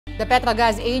The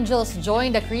Petrogas Angels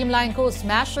joined the Creamline Coal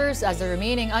Smashers as the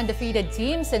remaining undefeated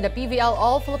teams in the PVL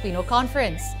All-Filipino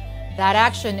Conference. That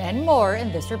action and more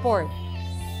in this report.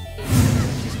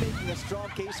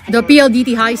 The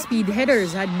PLDT high-speed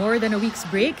hitters had more than a week's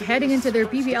break heading into their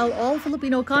PVL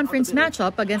All-Filipino Conference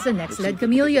matchup against the Next-led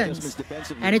Chameleons.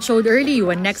 And it showed early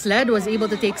when Next-led was able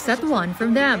to take set 1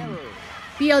 from them.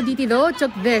 PLDT, though, took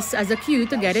this as a cue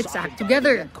to get its act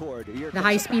together. The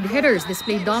high-speed hitters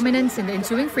displayed dominance in the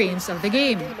ensuing frames of the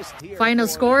game. Final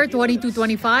score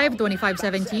 22-25,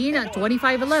 25-17,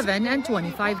 25-11, and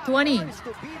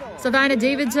 25-20. Savannah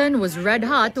Davidson was red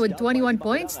hot with 21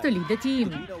 points to lead the team,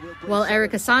 while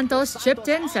Erica Santos chipped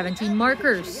in 17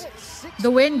 markers. The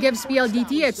win gives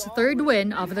PLDT its third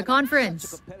win of the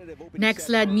conference.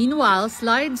 Next-led, meanwhile,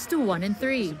 slides to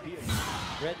 1-3.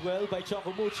 Read well by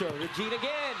Choco Mucho. Regine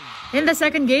again. In the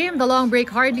second game, the long break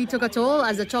hardly took a toll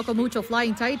as the Choco Mucho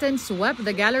Flying Titans swept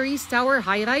the Galeries Tower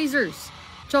Highrisers.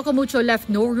 Choco Mucho left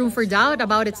no room for doubt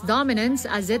about its dominance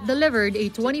as it delivered a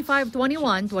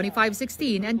 25-21,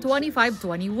 25-16, and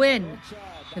 25-20 win.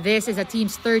 This is a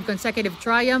team's third consecutive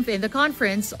triumph in the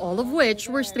conference, all of which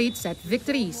were straight set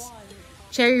victories.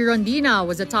 Sisi Rondina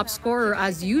was the top scorer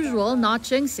as usual,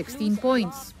 notching 16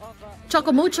 points.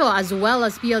 Choco Mucho, as well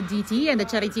as PLDT and the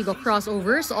Cheritigo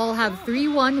crossovers, all have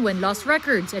 3-1 win-loss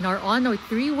records and are on a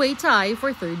three-way tie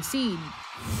for third seed.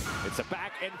 It's a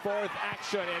back-and-forth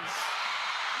action, and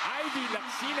Ivy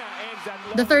Laxina ends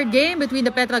at... The third game between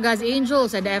the Petrogas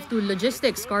Angels and the F2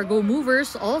 Logistics Cargo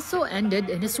Movers also ended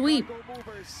in a sweep.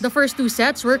 The first two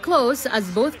sets were close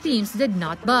as both teams did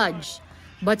not budge.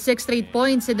 But 6 straight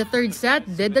points in the third set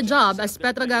did the job as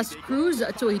Petrogas cruised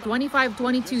to a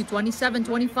 25-22,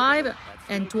 27-25,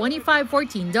 and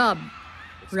 25-14 dub.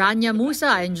 Rania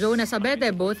Musa and Jonas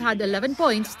Abete both had 11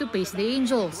 points to pace the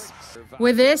Angels.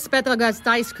 With this, Petrogas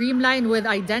ties Creamline with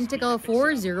identical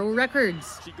 4-0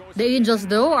 records. The Angels,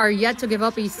 though, are yet to give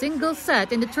up a single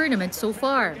set in the tournament so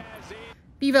far.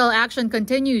 PVL action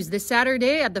continues this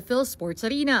Saturday at the Phil Sports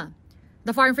Arena.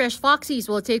 The Farm Fresh Foxies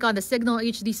will take on the Signal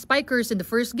HD Spikers in the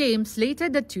first game,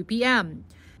 slated at 2 p.m.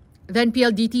 Then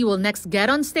PLDT will next get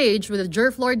on stage with the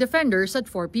Jerflor Defenders at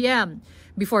 4 p.m.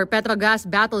 before Petrogas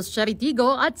battles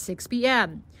Cheritigo at 6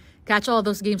 p.m. Catch all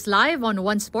those games live on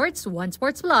One Sports, One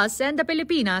Sports Plus, and the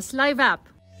Pilipinas Live app.